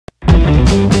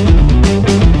Hi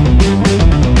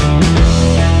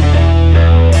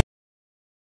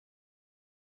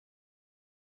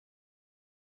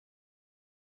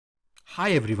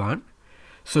everyone.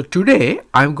 So today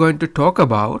I'm going to talk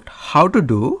about how to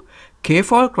do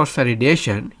k-fold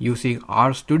cross-validation using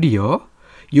RStudio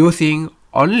using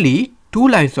only 2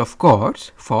 lines of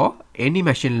codes for any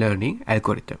machine learning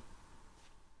algorithm.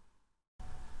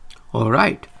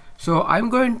 Alright, so I'm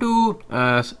going to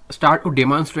start to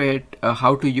demonstrate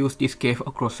how to use this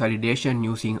k-fold cross-validation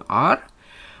using R.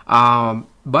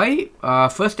 By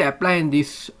first applying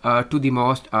this to the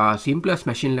most simplest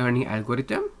machine learning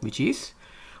algorithm, which is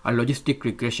a logistic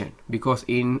regression, because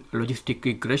in logistic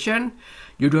regression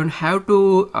you don't have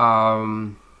to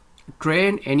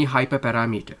train any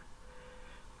hyperparameter.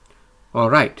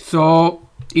 Alright, so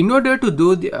in order to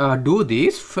do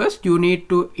this, first you need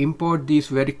to import this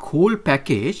very cool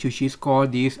package which is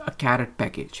called this carrot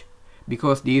package,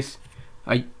 because this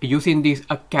using this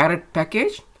carrot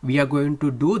package we are going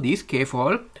to do this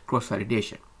k-fold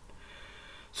cross-validation.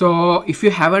 So if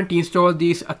you haven't installed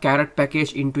this carrot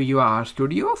package into your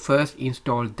RStudio, first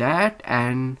install that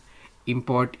and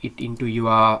import it into your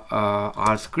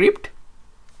R script.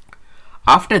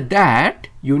 After that,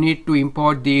 you need to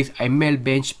import this ML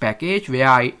bench package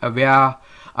where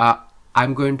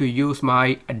I'm going to use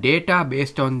my data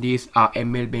based on this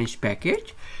ML bench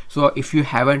package. So if you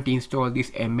haven't installed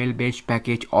this ML bench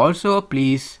package also,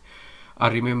 please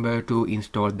remember to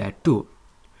install that too.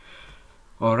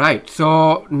 Alright,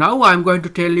 so now I'm going to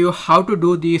tell you how to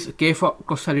do this k-fold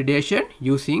cross-validation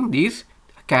using this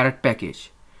carrot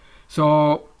package.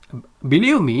 So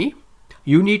believe me,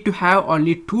 you need to have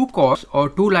only 2 codes or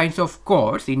 2 lines of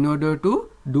codes in order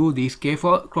to do this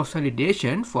k-fold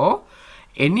cross-validation for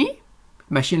any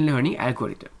machine learning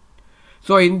algorithm.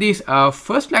 So in this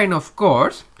first line of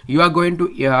codes, you are going to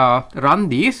run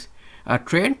this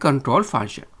train control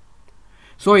function.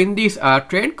 So in this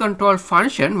train control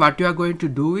function, what you are going to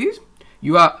do is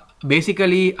you are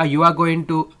basically you are going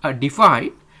to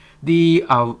define the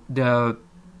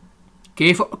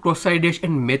k-fold cross-validation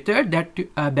method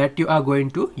that you are going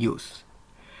to use.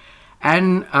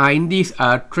 And in this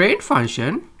train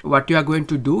function, what you are going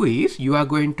to do is you are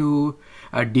going to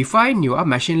define your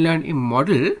machine learning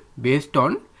model based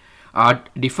on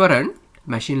different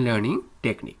machine learning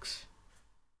techniques.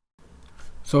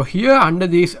 So here under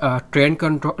this train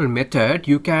control method,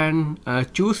 you can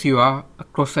choose your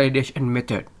cross-validation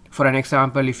method. For an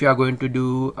example, if you are going to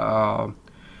do a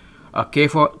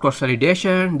k-fold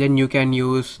cross-validation, then you can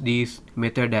use this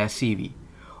method as CV.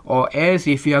 Or else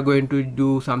if you are going to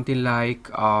do something like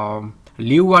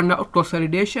leave one out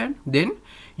cross-validation, then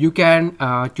you can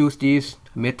choose this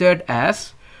method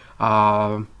as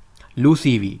lose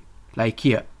CV, like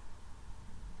here.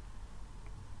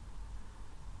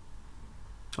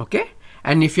 Okay,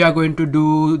 and if you are going to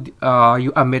do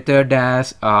a method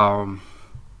as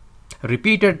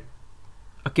repeated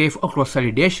k-fold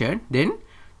cross-validation, then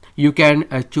you can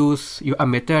choose a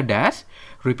method as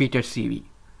repeated CV.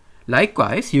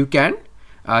 Likewise, you can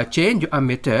change a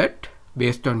method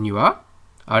based on your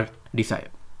desire.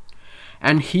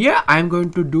 And here I am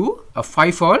going to do a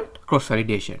 5-fold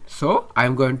cross-validation. So I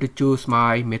am going to choose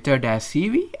my method as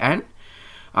CV and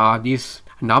this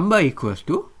number equals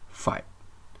to 5.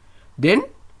 Then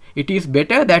it is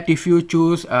better that if you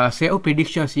choose save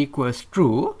predictions equals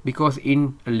true, because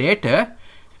in later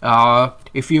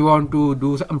if you want to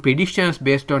do some predictions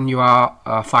based on your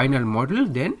final model,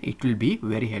 then it will be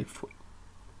very helpful.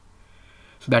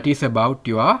 So that is about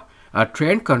your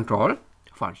train control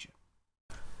function.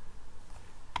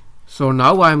 So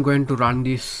now I am going to run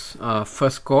this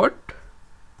first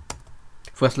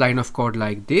line of code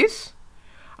like this.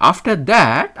 After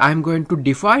that, I am going to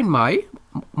define my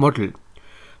model.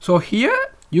 So here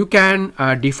you can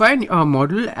define a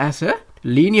model as a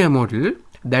linear model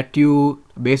that you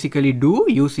basically do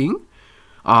using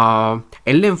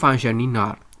LM function in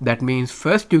R. That means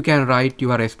first you can write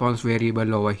your response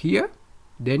variable over here,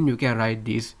 then you can write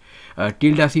this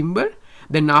tilde symbol,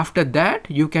 then after that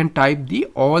you can type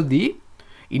all the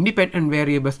independent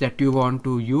variables that you want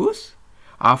to use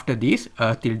after this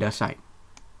tilde sign.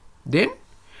 Then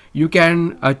you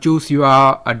can choose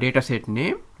your dataset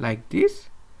name like this.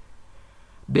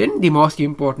 Then the most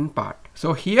important part.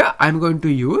 So here I am going to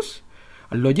use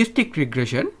a logistic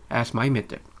regression as my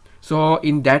method. So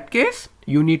in that case,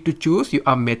 you need to choose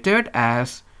a method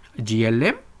as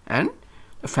GLM and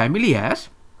a family as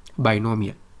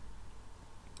binomial.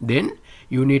 Then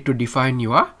you need to define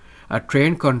your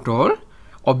train control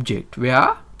object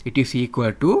where it is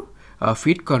equal to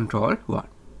fit control 1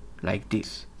 like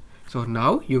this. So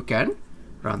now you can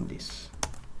run this.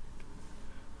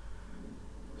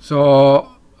 So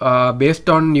based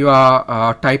on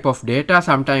your type of data,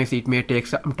 sometimes it may take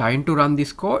some time to run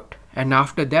this code, and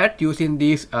after that, using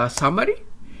this summary,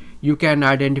 you can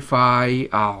identify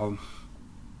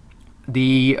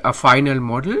the final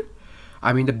model,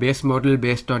 I mean the base model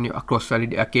based on your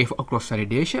K for cross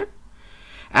validation.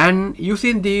 And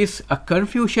using this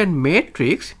confusion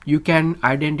matrix, you can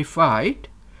identify it.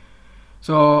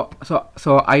 So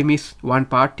I missed one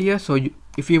part here. So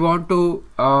if you want to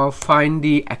find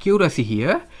the accuracy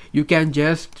here, you can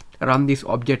just run this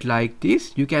object like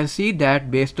this. You can see that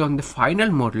based on the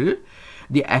final model,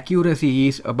 the accuracy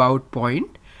is about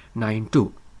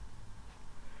 0.92.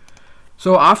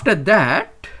 So after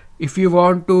that, if you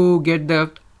want to get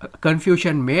the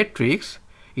confusion matrix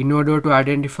in order to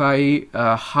identify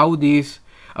how this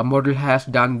model has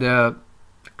done the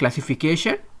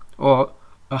classification, or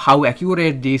how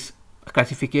accurate this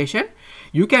classification,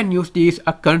 you can use this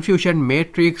confusion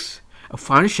matrix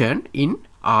function in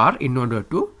R in order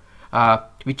to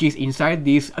which is inside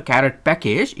this caret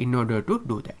package in order to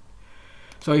do that.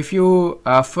 So if you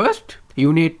first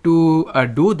you need to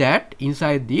do that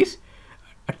inside this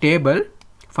table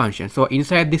function. So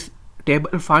inside this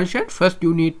table function, first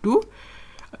you need to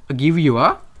give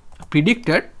your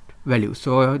predicted value.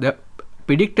 So the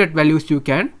predicted values you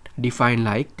can define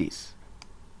like this.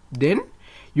 Then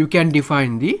you can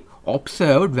define the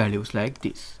observed values like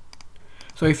this.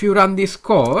 So if you run this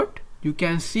code, you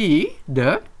can see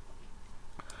the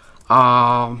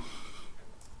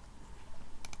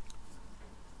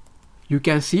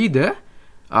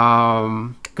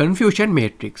confusion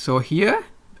matrix. So here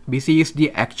this is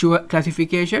the actual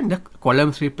classification, the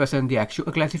columns represent the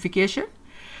actual classification,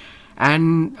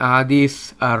 and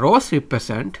these rows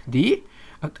represent the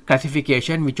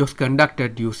classification which was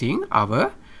conducted using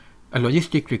our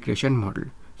logistic regression model.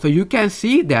 So you can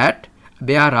see that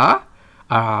there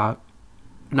are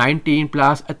 19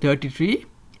 plus 33,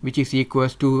 which is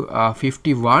equals to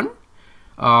 51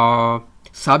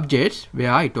 subjects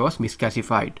where it was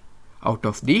misclassified out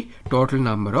of the total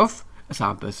number of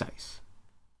sample size.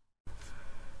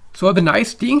 So the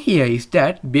nice thing here is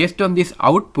that based on this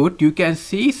output, you can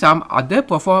see some other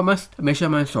performance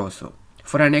measurements also.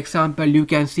 For an example, you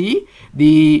can see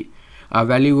the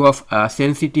value of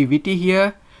sensitivity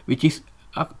here, which is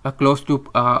close to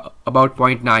about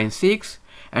 0.96,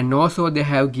 and also they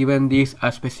have given this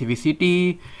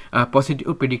specificity,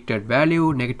 positive predicted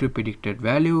value, negative predicted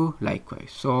value,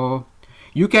 likewise. So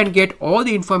you can get all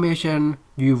the information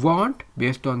you want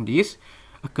based on this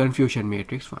confusion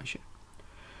matrix function.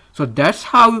 So that's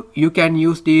how you can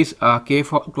use this K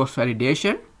for cross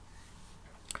validation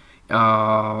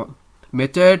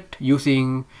method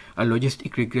using a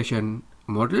logistic regression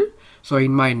model. So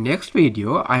in my next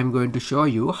video, I am going to show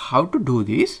you how to do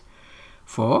this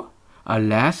for a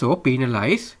lasso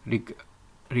penalized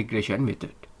regression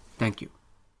method. Thank you.